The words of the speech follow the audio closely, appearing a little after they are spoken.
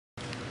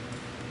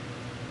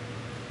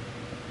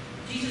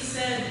Jesus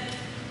said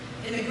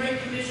in the Great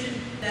Commission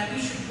that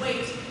we should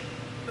wait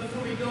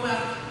before we go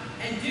out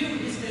and do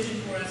his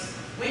mission for us.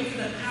 Wait for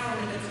the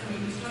empowerment that's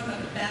coming. He's talking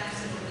about the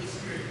baptism of the Holy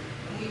Spirit.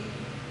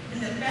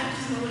 And the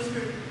baptism of the Holy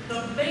Spirit,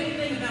 the main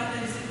thing about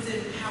that is it was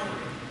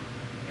empowering.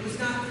 It was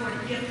not for a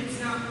gift. It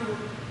was not for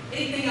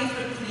anything else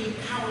but for the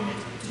empowerment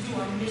to do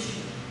our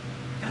mission.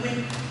 And when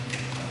the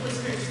Holy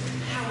Spirit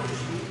empowers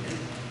you,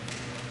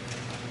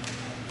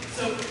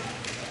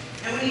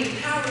 and when he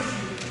empowers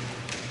you,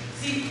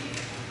 see,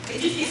 it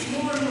just gets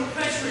more and more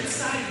pressure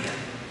inside you,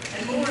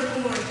 and more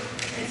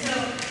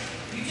until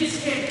you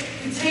just can't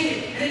contain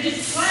it, and it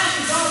just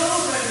splashes all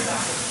over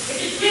everybody. It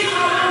just gets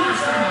all over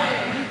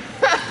somebody.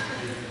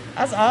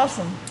 That's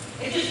awesome.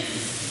 It just,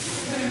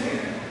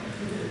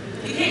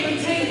 you can't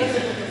contain it.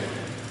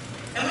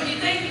 And when you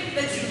think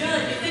that you're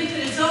done, you think that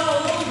it's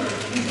all over,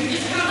 you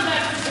just come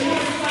back for some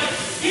more, it's like,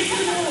 get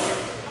some more.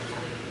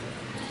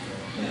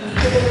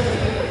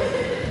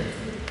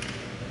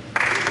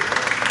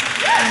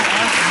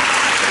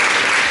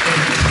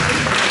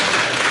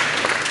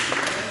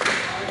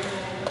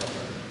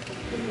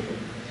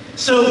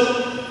 So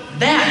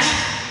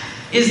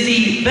that is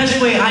the best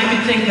way I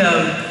could think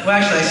of. Well,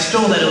 actually, I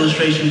stole that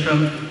illustration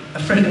from a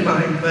friend of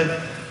mine,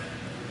 but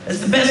it's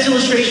the best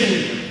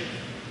illustration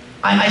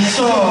I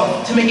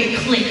saw to make it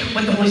click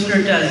what the Holy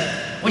Spirit does.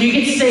 When you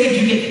get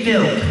saved, you get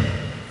filled.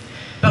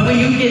 But when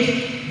you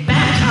get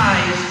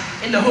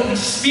baptized in the Holy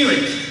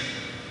Spirit,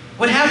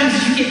 what happens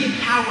is you get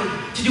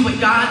empowered to do what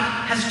God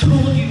has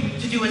told you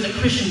to do as a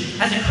Christian.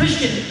 As a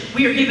Christian,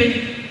 we are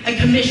given a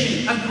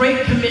commission, a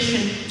great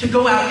commission to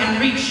go out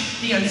and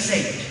reach the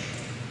unsaved.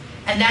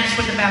 And that's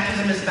what the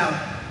baptism is about.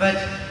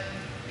 But,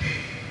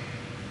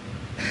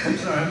 I'm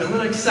sorry, I'm a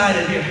little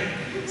excited here.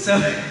 So,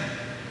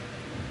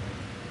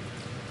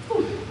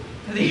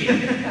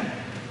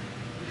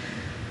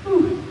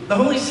 the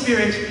Holy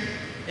Spirit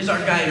is our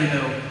guider,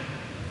 though.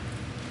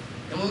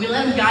 And when we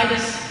let him guide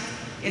us,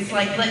 it's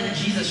like letting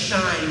Jesus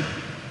shine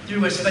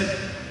through us. But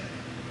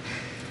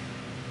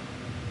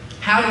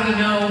how do we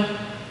know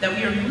that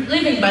we are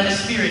living by the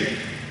Spirit?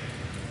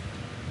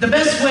 The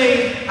best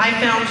way I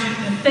found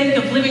to think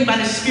of living by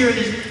the Spirit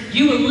is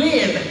you will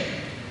live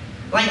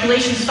like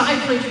Galatians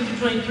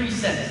 5:22-23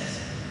 says.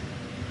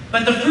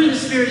 But the fruit of the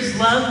Spirit is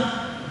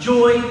love,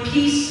 joy,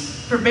 peace,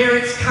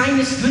 forbearance,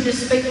 kindness,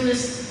 goodness,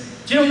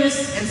 faithfulness,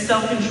 gentleness, and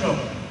self-control.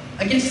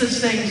 Against those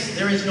things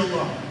there is no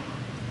law.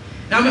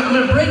 Now I'm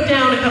going to break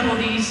down a couple of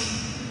these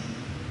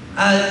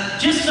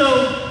just so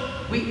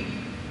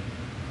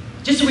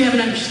we have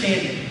an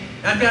understanding.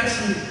 I've got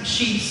some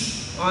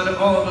sheets on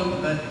all of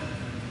them, but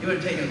it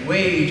would have taken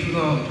way too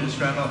long to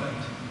describe all of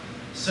it.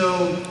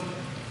 So,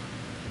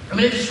 I'm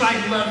going to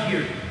describe love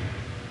here.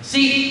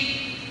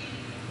 See,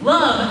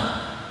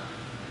 love,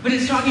 what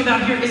it's talking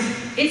about here is,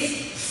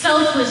 it's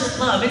selfless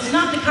love. It's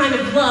not the kind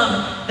of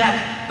love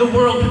that the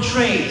world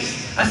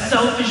portrays, a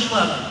selfish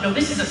love. No,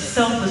 this is a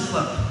selfless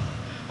love.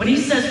 When he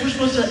says we're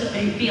supposed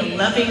to be a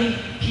loving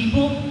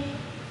people,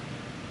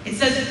 it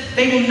says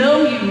they will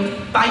know you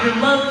by your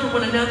love for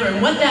one another.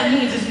 And what that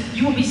means is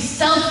you will be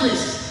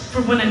selfless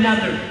for one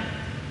another.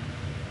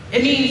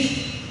 It means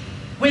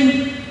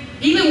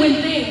even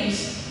when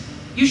things,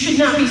 you should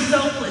not be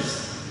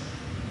selfless.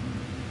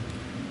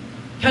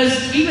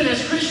 Because even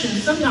as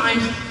Christians,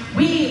 sometimes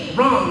we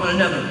wrong one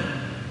another.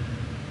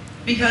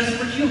 Because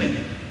we're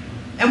human.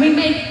 And we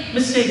make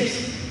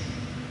mistakes.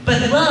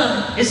 But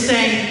love is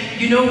saying,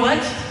 you know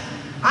what?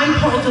 I'm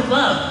called to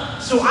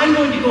love. So I'm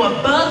going to go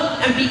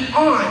above and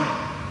beyond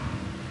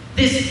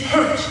this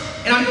hurt.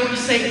 And I'm going to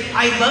say,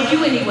 I love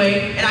you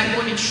anyway, and I'm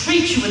going to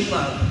treat you with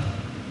love.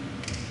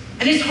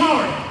 And it's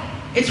hard.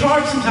 It's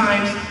hard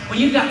sometimes when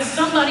you've got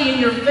somebody in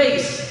your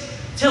face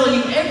telling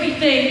you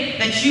everything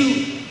that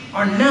you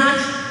are not,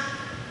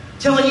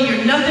 telling you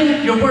you're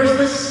nothing, you're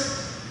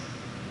worthless.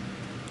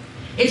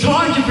 It's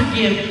hard to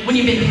forgive when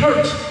you've been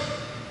hurt.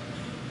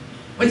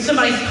 When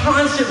somebody's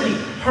constantly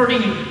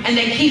hurting you and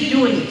they keep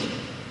doing it.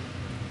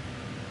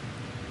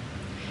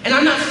 And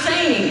I'm not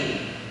saying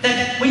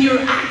that when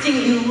you're acting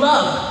in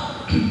love,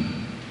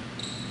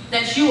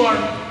 that you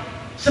are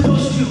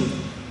supposed to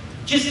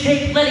just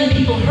keep letting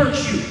people hurt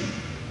you.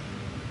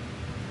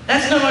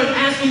 That's not what I'm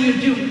asking you to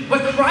do.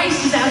 What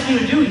Christ is asking you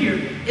to do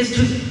here is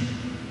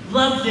to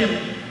love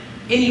them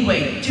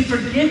anyway, to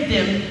forgive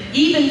them,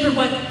 even for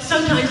what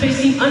sometimes may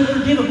seem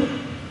unforgivable.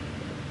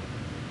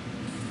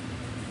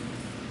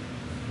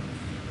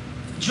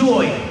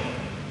 Joy.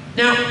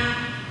 Now,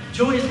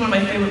 joy is one of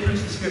my favorite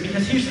fruits of the Spirit,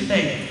 because here's the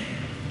thing.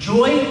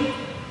 Joy,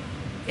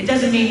 it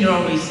doesn't mean you're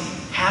always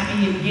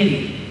happy and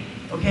giddy,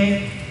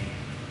 okay?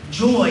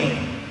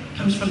 Joy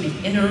comes from the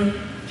inner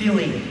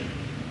feeling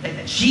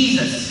that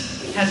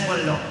Jesus has won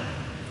it all.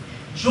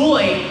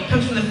 Joy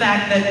comes from the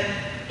fact that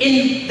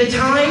in the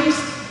times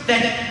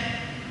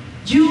that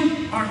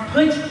you are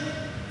put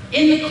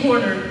in the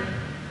corner,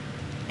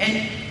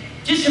 and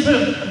just to put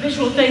a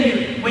visual thing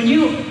here, when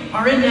you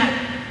are in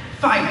that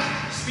fight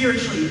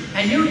spiritually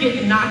and you're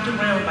getting knocked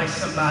around by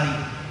somebody,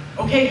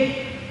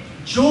 okay?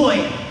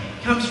 Joy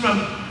comes from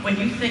when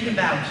you think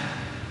about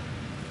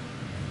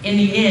in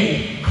the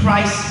end,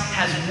 Christ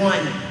has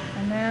won.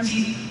 Amen.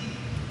 See,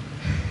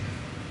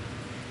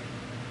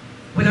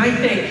 when I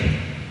think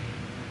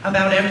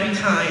about every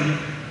time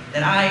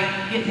that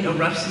I get in a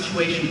rough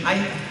situation,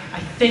 I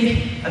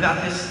think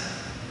about this.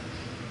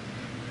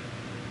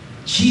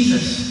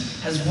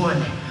 Jesus has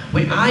won.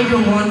 When I go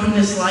on from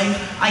this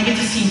life, I get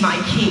to see my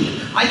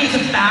King. I get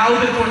to bow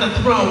before the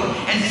throne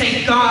and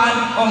say,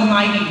 God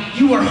Almighty,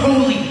 you are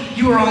holy,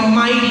 you are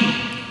almighty.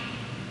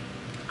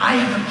 I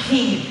have a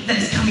King that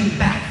is coming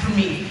back for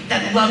me,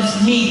 that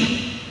loves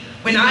me.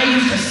 When I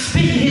used to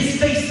spit in his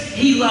face,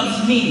 he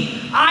loves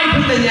me. I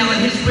put the nail in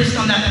his wrist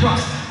on that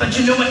cross, but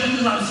you know what?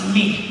 He loves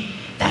me.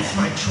 That's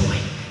my joy,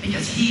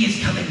 because he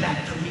is coming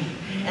back for me.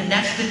 And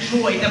that's the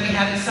joy that we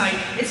have inside.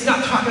 It's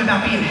not talking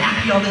about being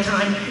happy all the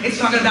time. It's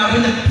talking about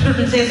when the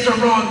circumstances are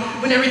wrong,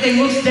 when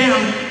everything looks down,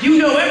 you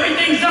know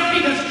everything's up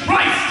because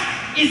Christ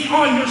is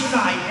on your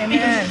side. Amen.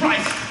 Because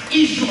Christ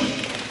is your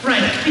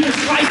friend. Because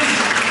Christ is...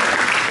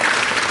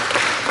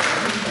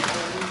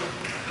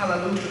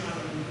 Hallelujah.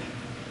 Hallelujah.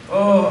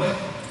 Oh,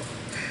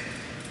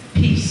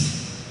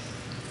 peace.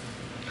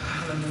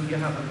 Hallelujah,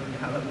 hallelujah,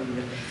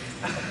 hallelujah.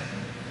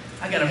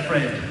 I got a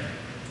friend.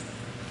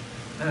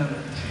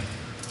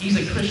 He's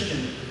a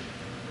Christian.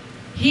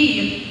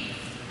 He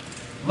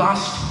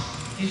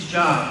lost his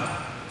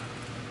job.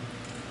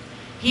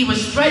 He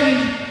was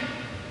threatened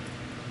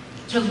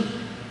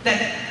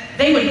that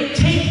they would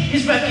take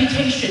his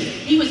reputation.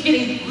 He was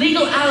getting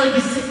legal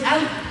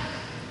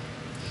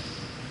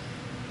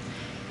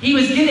He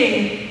was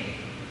getting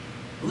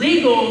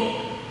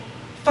legal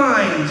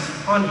fines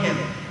on him.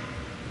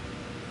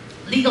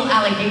 Legal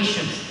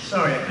allegations.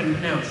 Sorry, I couldn't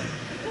pronounce it.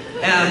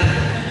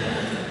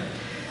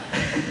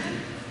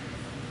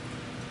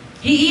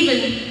 He's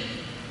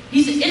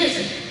an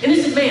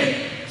innocent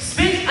man,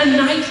 spent a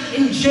night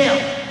in jail,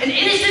 an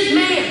innocent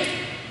man.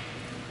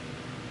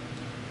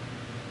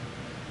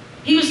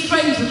 He was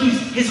threatened to lose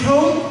his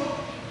home,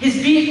 his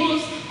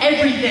vehicles,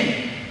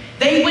 everything.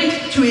 They went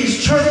to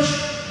his church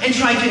and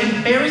tried to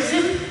embarrass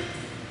him.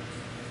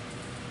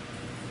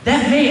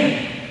 That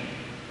man,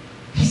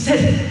 he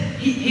said,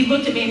 he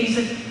looked at me and he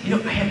said, you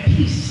know, I have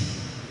peace.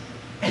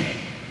 And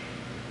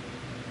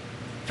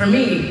for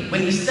me,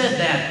 when he said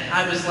that,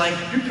 I was like,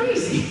 you're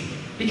crazy.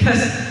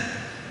 Because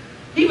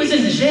he was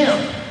in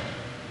jail.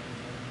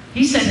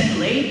 He said he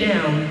laid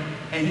down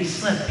and he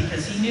slept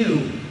because he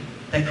knew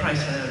that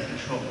Christ had it under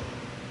control.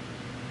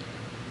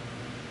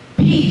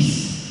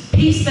 Peace.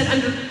 Peace that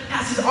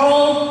passes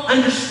all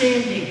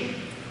understanding.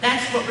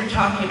 That's what we're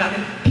talking about.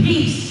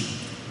 Peace.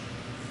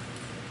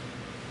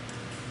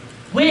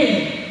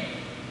 When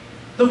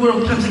the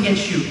world comes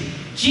against you.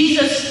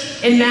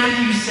 Jesus in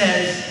Matthew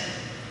says,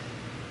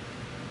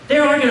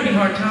 there are going to be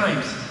hard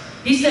times.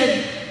 He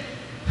said,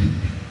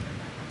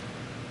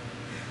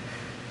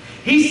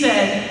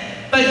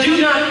 but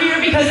do not fear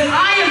because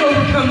I have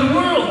overcome the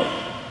world.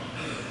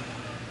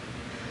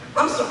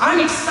 I'm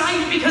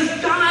excited because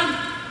God,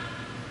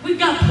 we've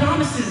got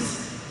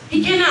promises.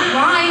 He cannot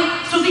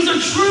lie, so these are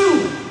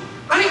true.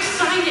 I'm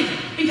excited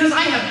because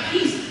I have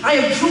peace, I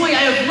have joy,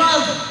 I have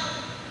love.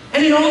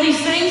 And in all these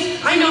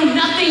things, I know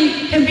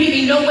nothing can beat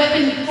me. No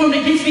weapon formed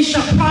against me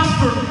shall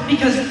prosper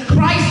because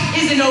Christ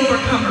is an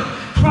overcomer.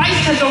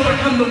 Christ has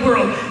overcome the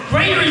world.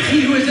 Greater is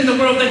he who is in the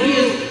world than he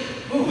is.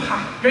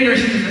 Greater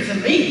is he who is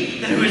in me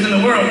than who is in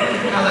the world.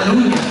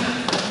 Hallelujah.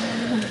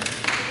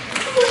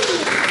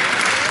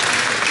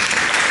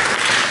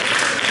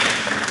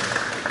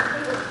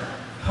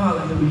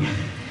 Hallelujah.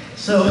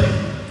 So,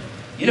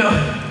 you know,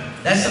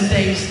 that's some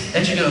things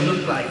that you're going to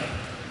look like.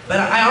 But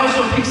I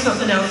also picked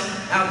something else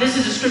out. This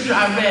is a scripture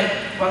I read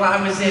while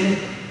I was in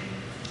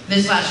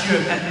this last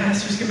year at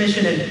Pastor's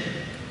Commission. And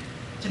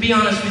to be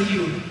honest with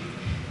you,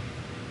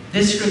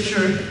 this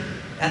scripture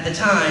at the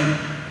time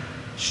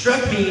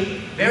struck me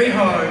very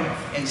hard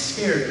and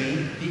scared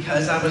me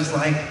because I was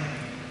like,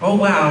 oh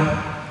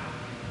wow,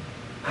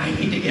 I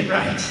need to get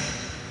right.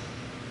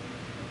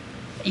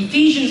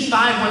 Ephesians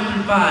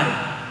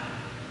 5:1-5.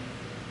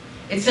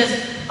 It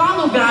says,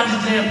 follow God's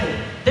example,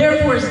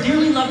 therefore as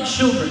dearly loved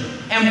children,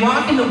 and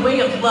walk in the way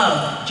of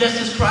love, just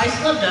as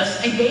Christ loved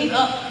us and gave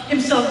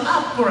himself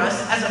up for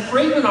us as a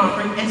fragrant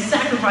offering and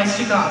sacrifice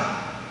to God.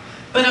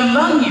 But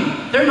among you,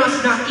 there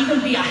must not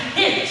even be a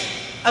hint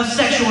of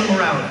sexual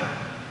immorality,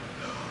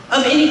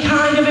 of any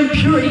kind of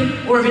impurity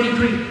or of any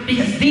greed,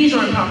 because these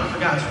are improper for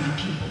God's holy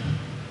people.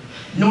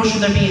 Nor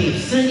should there be any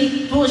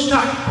obscenity, foolish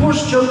talk,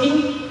 coarse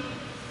joking.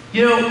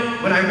 You know,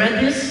 when I read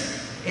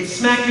this, it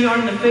smacked me hard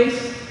in the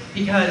face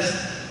because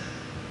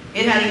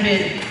it hadn't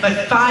been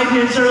but 5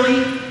 minutes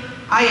early,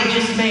 I had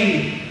just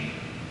made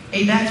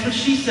a "that's what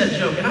she said"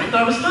 joke, and I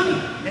thought it was funny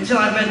until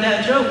I read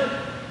that joke.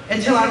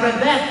 Until I read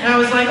that, and I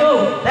was like,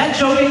 oh, that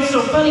joke ain't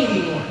so funny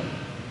anymore.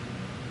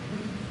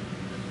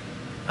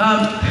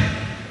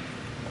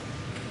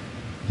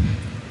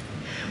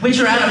 Which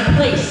are out of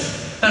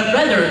place, but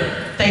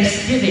rather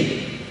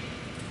thanksgiving.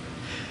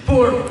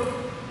 For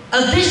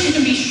of this you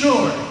can be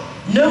sure,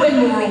 no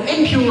immoral,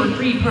 impure, or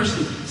greedy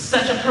person,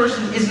 such a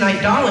person is an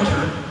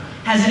idolater,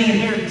 has any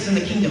inheritance in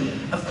the kingdom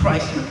of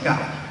Christ and of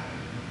God.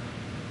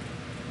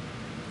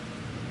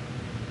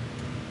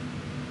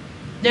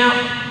 Now,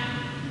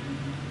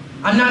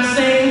 I'm not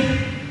saying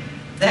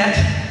that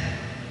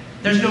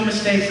there's no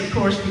mistakes, of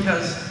course,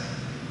 because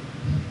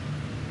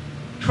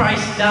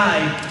Christ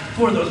died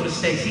for those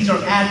mistakes. He's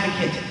our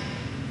advocate.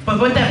 But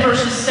what that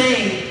verse is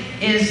saying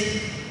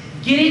is,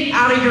 get it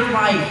out of your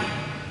life.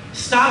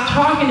 Stop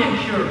talking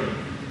impure.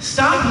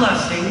 Stop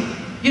lusting.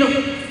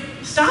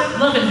 Stop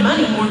loving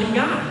money more than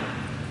God.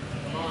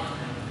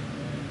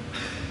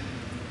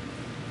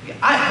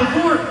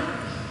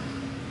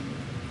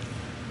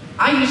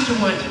 I used to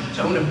want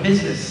to own a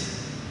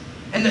business.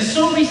 And the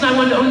sole reason I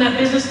wanted to own that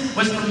business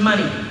was for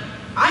money.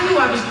 I knew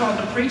I was called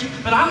to preach,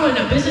 but I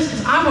wanted a business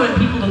because I wanted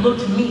people to look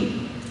to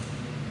me.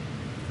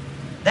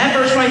 That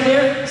verse right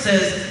there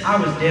says I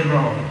was dead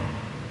wrong.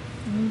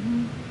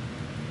 Mm-hmm.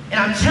 And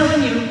I'm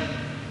telling you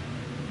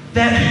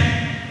that,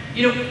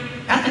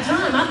 at the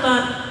time I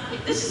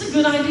thought, this is a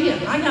good idea.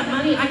 I got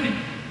money, I could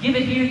give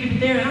it here, give it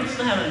there, and I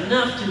still have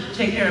enough to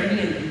take care of me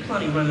and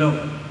plenty run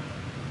over.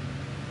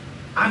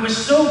 I was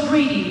so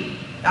greedy,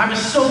 I was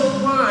so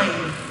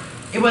blind,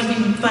 it wasn't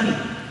even funny.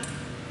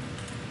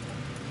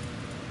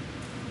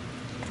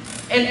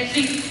 And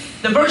see,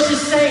 the verse is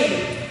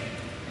saying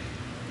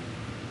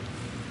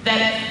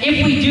that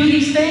if we do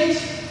these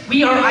things,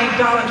 we are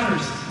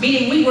idolaters,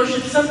 meaning we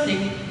worship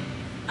something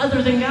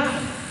other than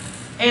God.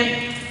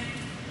 And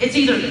it's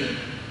either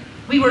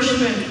we worship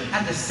Him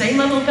at the same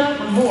level of God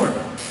or more.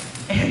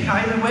 And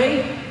either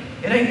way,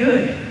 it ain't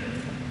good.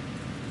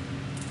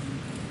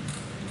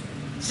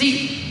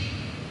 See,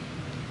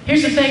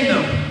 here's the thing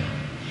though.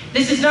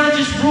 This is not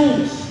just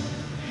rules.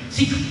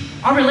 See,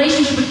 our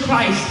relationship with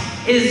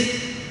Christ is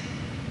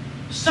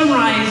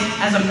summarized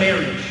as a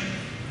marriage.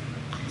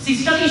 See,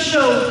 studies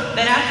show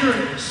that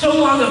after so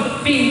long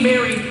of being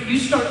married, you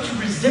start to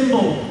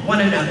resemble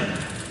one another,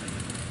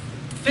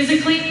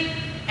 physically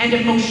and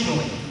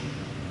emotionally.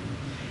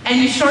 And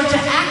you start to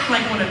act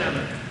like one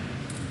another.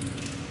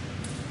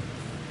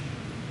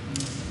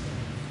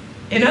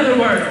 In other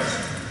words,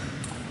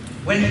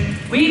 when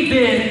we've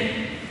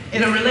been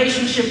in a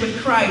relationship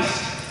with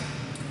Christ,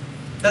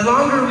 the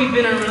longer we've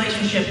been in a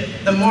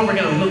relationship, the more we're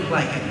going to look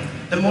like Him,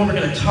 the more we're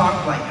going to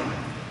talk like Him,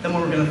 the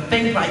more we're going to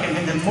think like Him,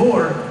 and the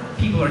more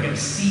people are going to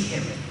see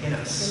Him in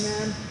us.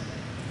 Amen.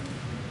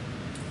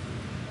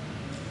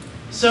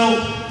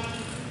 So,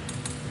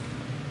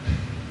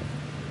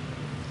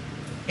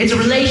 it's a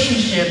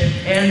relationship,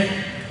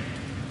 and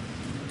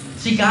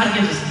see, God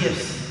gives us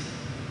gifts.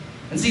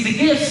 And see, the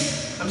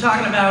gifts I'm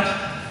talking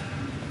about,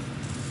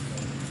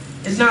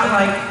 it's not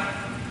like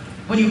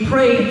when you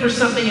pray for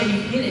something and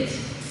you get it.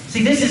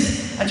 See, this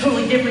is a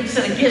totally different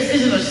set of gifts.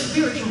 These are the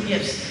spiritual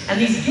gifts.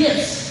 And these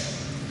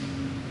gifts,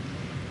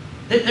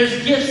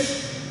 there's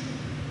gifts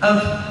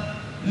of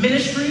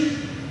ministry,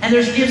 and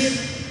there's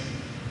gifts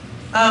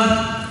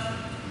of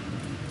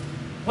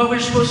what we're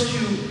supposed to,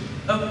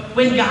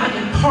 when God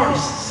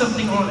imparts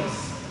something on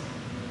us.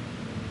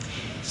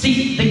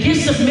 See, the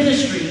gifts of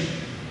ministry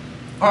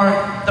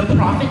are the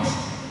prophet,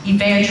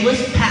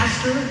 evangelist,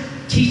 pastor,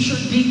 teacher,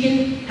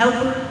 deacon,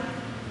 helper,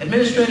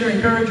 administrator,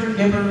 encourager,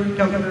 giver,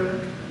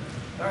 comforter.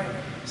 All right.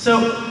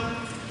 So,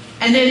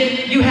 and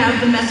then you have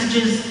the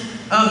messages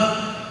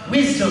of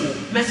wisdom,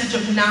 message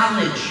of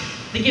knowledge,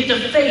 the gift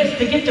of faith,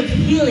 the gift of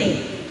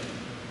healing.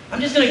 I'm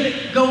just going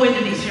to go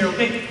into these here,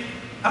 okay?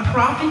 A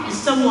prophet is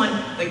someone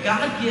that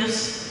God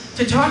gives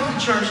to talk to the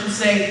church and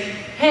say,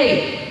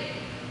 hey,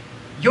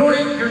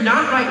 you're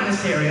not right in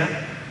this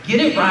area. Get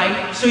it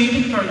right so you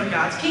can further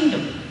God's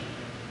kingdom.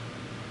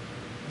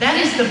 That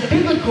is the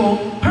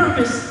biblical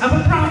purpose of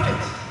a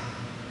prophet.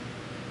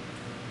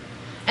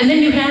 And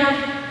then you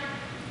have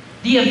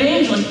the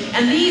evangelist,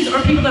 and these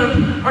are people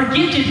that are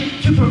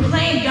gifted to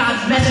proclaim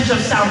God's message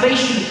of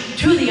salvation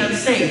to the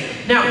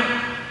unsaved. Now,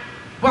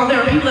 while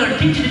there are people that are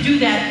gifted to do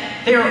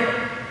that,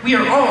 we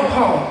are all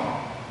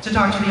called to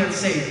talk to the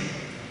unsaved.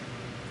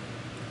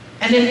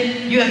 And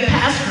then you have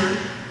pastor,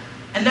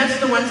 and that's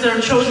the ones that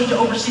are chosen to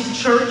oversee the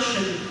church,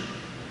 and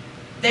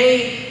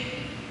they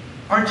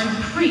are to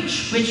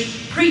preach,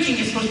 which preaching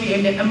is supposed to be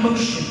aimed at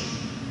emotion.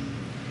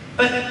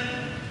 But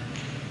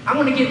I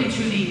want to get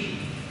into the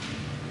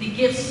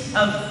gifts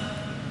of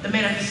the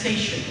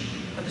manifestation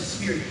of the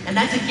Spirit. And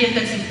that's a gift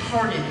that's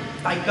imparted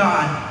by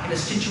God in a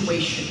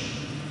situation.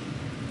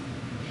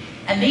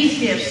 And these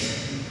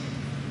gifts,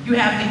 you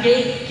have the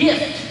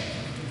gift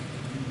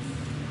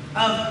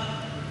of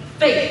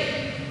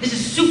faith. This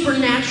is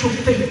supernatural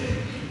faith,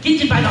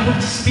 gifted by the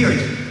Holy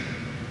Spirit,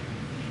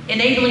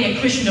 enabling a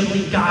Christian to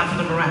believe God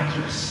for the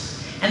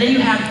miraculous. And then you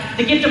have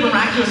the gift of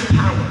miraculous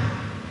power.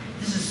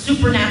 This is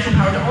supernatural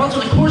power to alter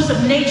the course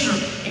of nature,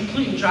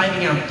 including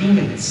driving out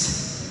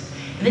demons.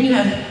 And then you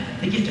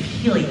have the gift of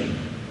healing.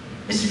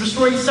 This is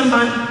restoring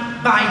someone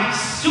by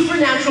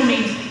supernatural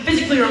means,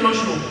 physically or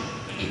emotional.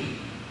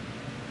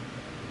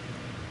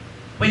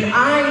 When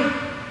I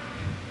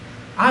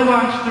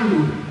walked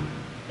through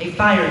a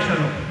fire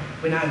tunnel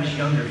when I was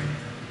younger,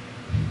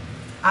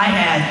 I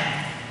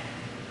had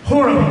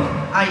horrible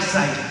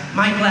eyesight.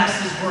 My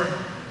glasses were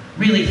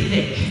really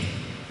thick.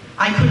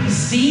 I couldn't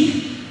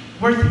see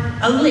worth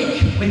a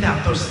lick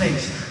without those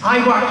things.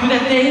 I walked through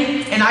that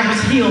thing and I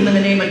was healed in the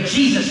name of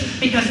Jesus,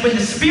 because when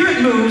the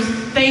Spirit moves,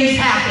 things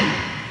happen.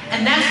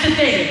 And that's the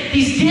thing.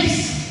 These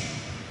gifts,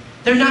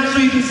 they're not so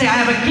you can say, I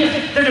have a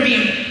gift. They're to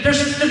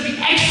be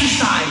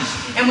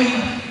exercised. And when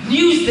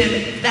you use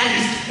them,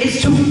 that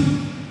is to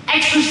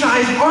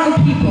exercise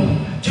on people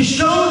to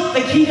show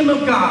the kingdom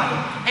of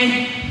God.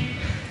 And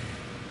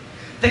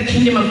the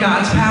kingdom of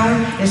God's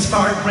power is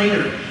far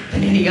greater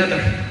than any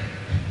other.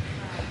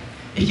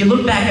 If you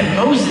look back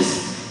at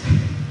Moses,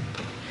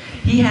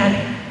 he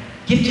had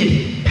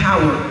gifted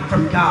power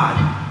from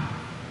God.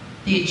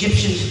 The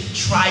Egyptians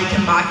tried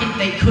to mock it,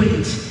 they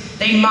couldn't.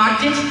 They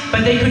mocked it,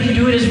 but they couldn't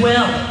do it as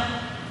well.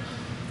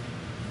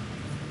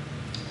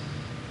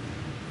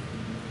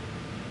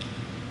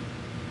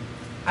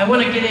 I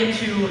want to get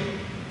into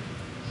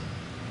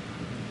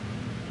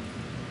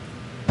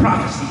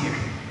prophecy here.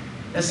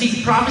 Now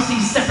see, prophecy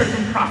is separate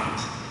from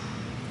prophet.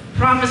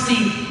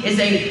 Prophecy is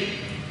a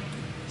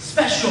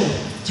special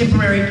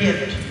temporary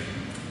gift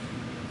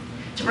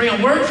to bring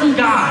a word from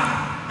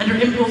God under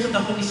impulse of the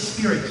Holy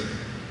Spirit.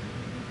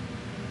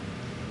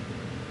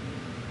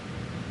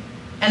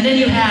 And then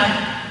you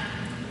have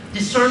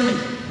discernment.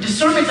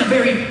 Discernment's a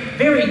very,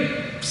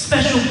 very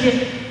special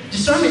gift.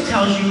 Discernment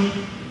tells you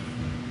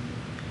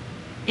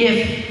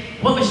if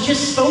what was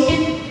just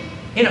spoken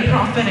in a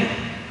prophetic,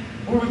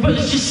 or what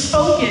was just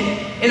spoken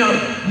in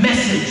a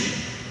message,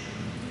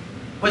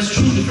 was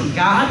truly from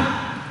God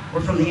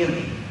or from the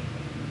enemy.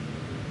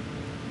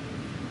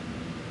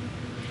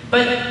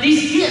 But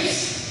these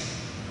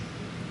gifts,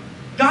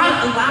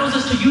 God allows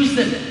us to use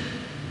them.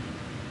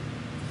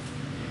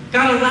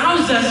 God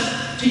allows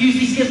us to use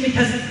these gifts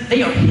because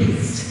they are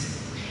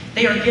His.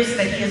 They are gifts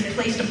that He has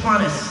placed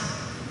upon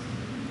us.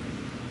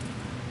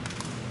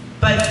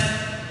 But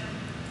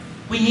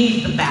we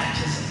need the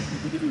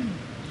baptism.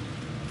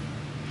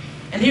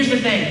 And here's the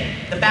thing,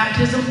 the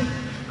baptism,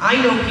 I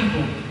know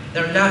people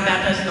that are not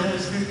baptized in the Holy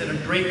Spirit that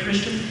are great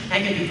Christians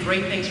and can do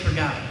great things for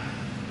God.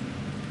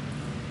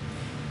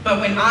 But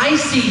when I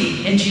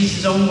see in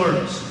Jesus' own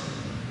words,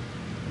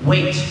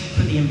 wait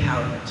for the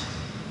empowerment.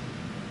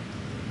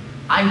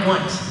 I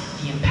want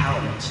the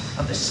empowerment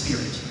of the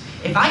Spirit.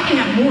 If I can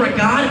have more of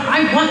God,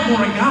 I want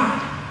more of God.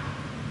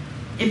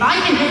 If I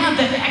can have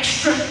that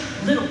extra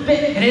little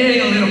bit, and it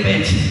ain't a little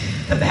bit,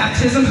 the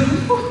baptism,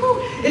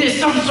 it is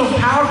something so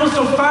powerful,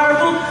 so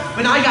fireful.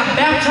 When I got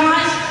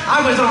baptized,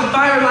 I was on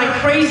fire like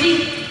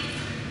crazy.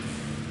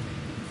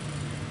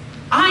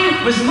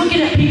 I was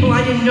looking at people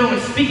I didn't know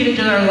and speaking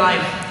into their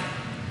life.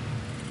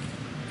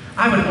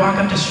 I would walk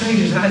up to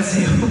strangers and I'd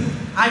say,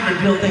 I'd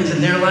reveal things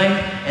in their life,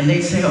 and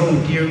they'd say,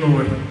 oh, dear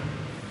Lord.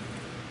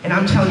 And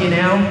I'm telling you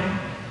now,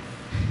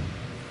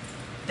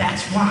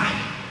 that's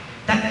why.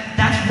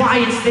 That's why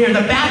it's there.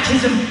 The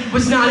baptism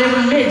was not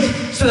ever meant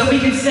so that we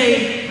could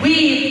say,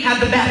 we have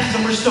the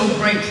baptism, we're so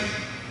great.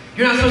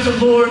 You're not supposed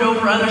to lord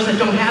over others that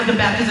don't have the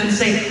baptism and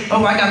say,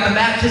 oh, I got the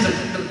baptism.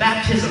 The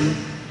baptism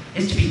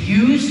is to be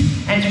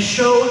used and to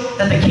show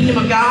that the kingdom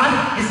of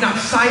God is not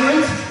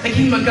silent. The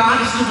kingdom of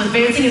God is still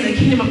advancing, and the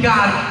kingdom of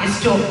God is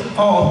still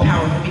all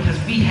powerful because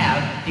we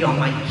have the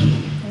Almighty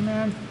King.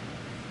 Amen.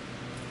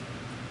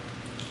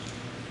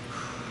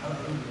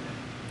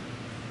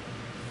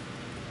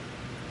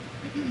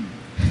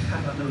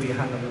 Hallelujah,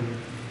 hallelujah.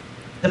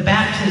 The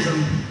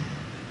baptism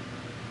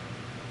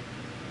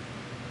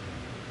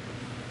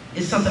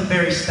is something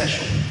very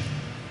special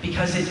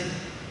because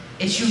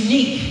it's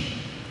unique.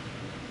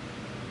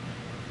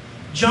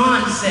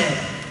 John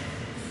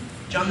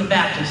the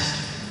Baptist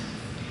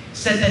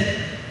said that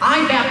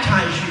I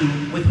baptize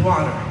you with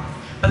water,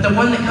 but the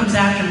one that comes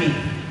after me,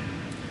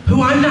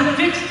 who I'm not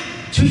fit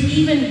to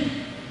even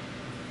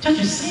touch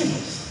his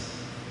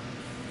sandals.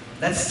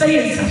 That's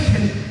saying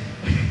something.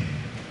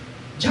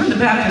 John the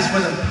Baptist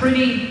was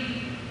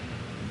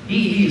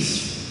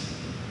he's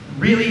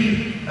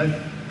really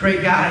a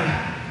great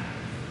guy.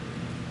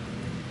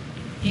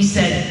 He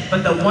said,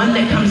 but the one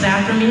that comes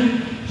after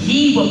me,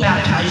 he will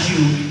baptize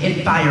you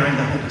in fire and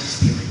the Holy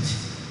Spirit.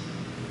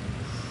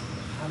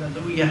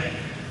 Hallelujah,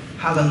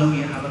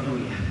 hallelujah,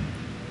 hallelujah.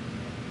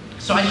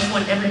 So I just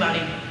want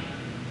everybody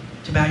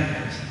to bow your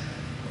heads,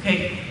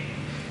 okay?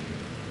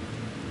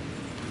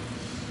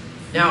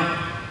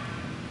 Now,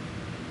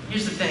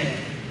 here's the thing.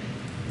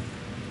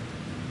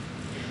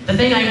 The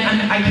thing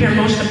I care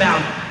most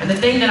about, and the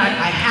thing that I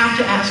have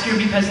to ask here,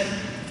 because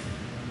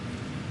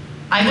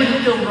I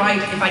wouldn't feel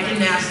right if I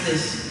didn't ask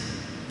this.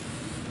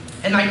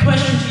 And my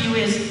question to you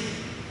is,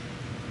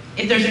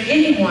 if there's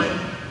anyone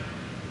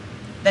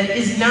that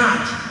is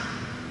not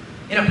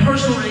in a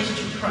personal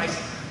relationship with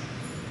Christ,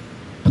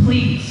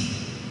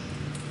 please,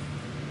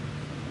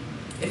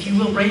 if you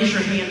will, raise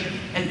your hand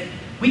and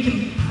we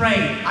can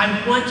pray.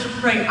 I want to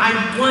pray.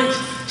 I want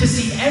to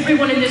see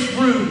everyone in this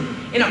room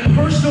in a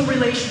personal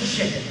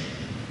relationship.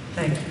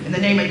 Thank you. In the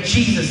name of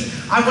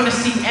Jesus, I want to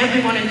see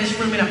everyone in this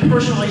room in a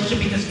personal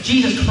relationship because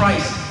Jesus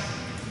Christ,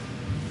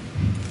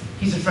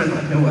 He's a friend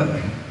like no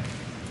other.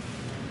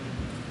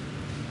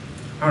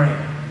 All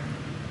right.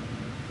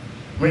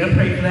 We're going to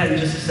pray for that in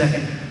just a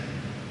second.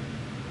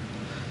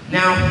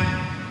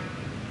 Now,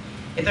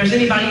 if there's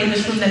anybody in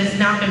this room that has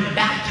not been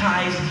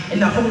baptized in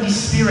the Holy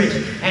Spirit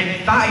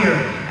and fire,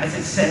 as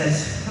it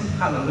says,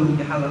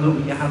 hallelujah,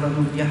 hallelujah,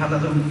 hallelujah,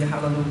 hallelujah,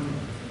 hallelujah.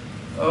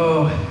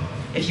 Oh,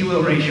 if you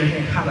will raise your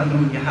hand,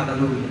 hallelujah,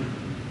 hallelujah,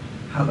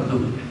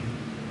 hallelujah.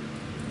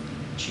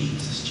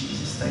 Jesus,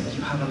 Jesus, thank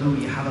you,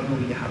 hallelujah,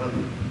 hallelujah,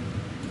 hallelujah.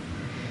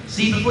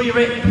 See, before you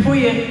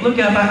look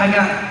up, I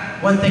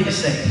got one thing to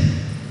say.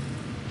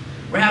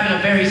 We're having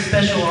a very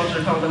special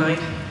altar call tonight.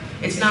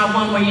 It's not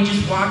one where you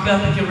just walk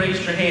up and you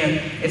raise your hand.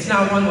 It's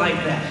not one like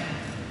that.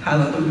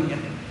 Hallelujah.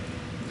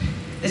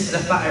 This is a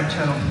fire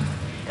tunnel.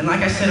 And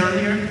like I said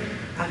earlier,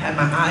 I've had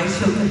my eyes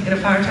healed in a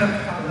fire tunnel.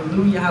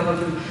 Hallelujah,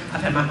 hallelujah.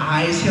 I've had my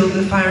eyes healed in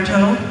the fire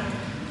tunnel.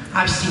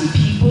 I've seen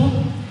people,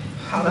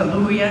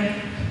 hallelujah,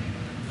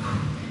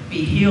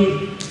 be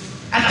healed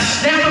at the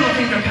snap of a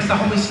finger because the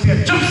Holy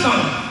Spirit jumps on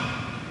them.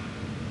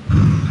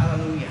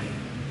 Hallelujah.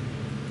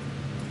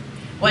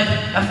 What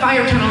a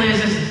fire tunnel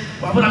is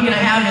well, what I'm going to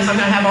have is I'm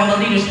going to have all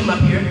the leaders come up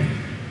here.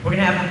 We're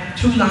going to have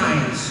 2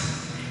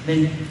 lines.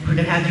 Then we're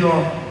going to have you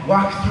all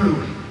walk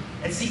through.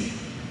 And see,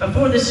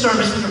 before this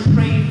service, we were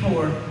prayed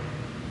for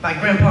by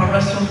Grandpa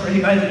Russell, for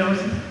anybody that knows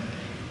him.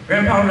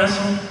 Grandpa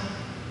Russell.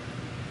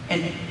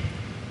 And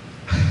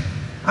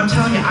I'm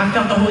telling you, I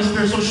felt the Holy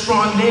Spirit so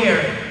strong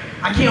there.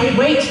 I can't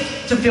wait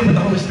to feel what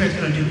the Holy Spirit's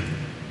going to do.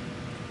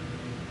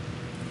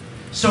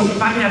 So if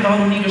I can have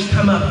all the leaders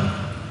come up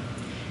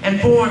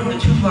and form the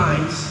 2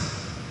 lines.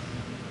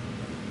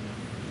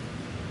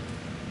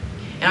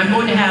 And I'm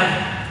going to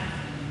have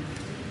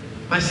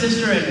my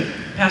sister and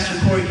Pastor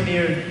Corey come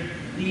here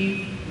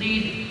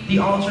lead the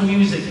altar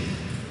music.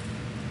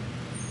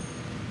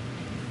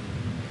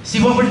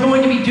 See, what we're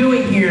going to be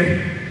doing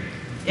here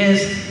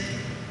is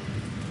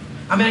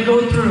I'm going to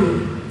go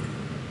through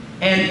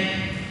and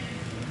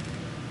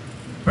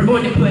we're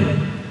going to put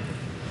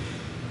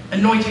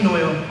anointing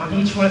oil on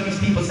each one of these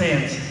people's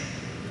hands.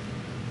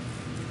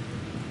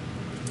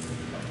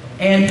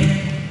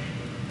 And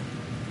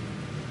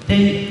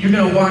then you're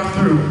going to walk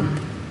through.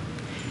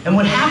 And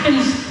what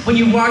happens when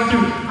you walk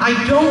through,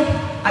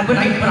 what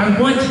I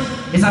want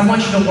is I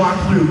want you to walk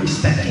through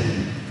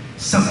expecting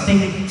something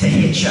to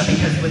hit you,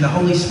 because when the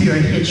Holy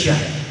Spirit hits you,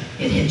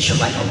 it hits you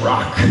like a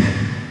rock.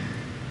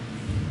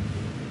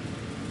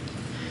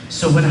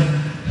 So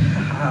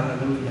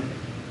hallelujah.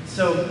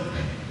 So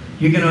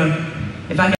you're going to, if I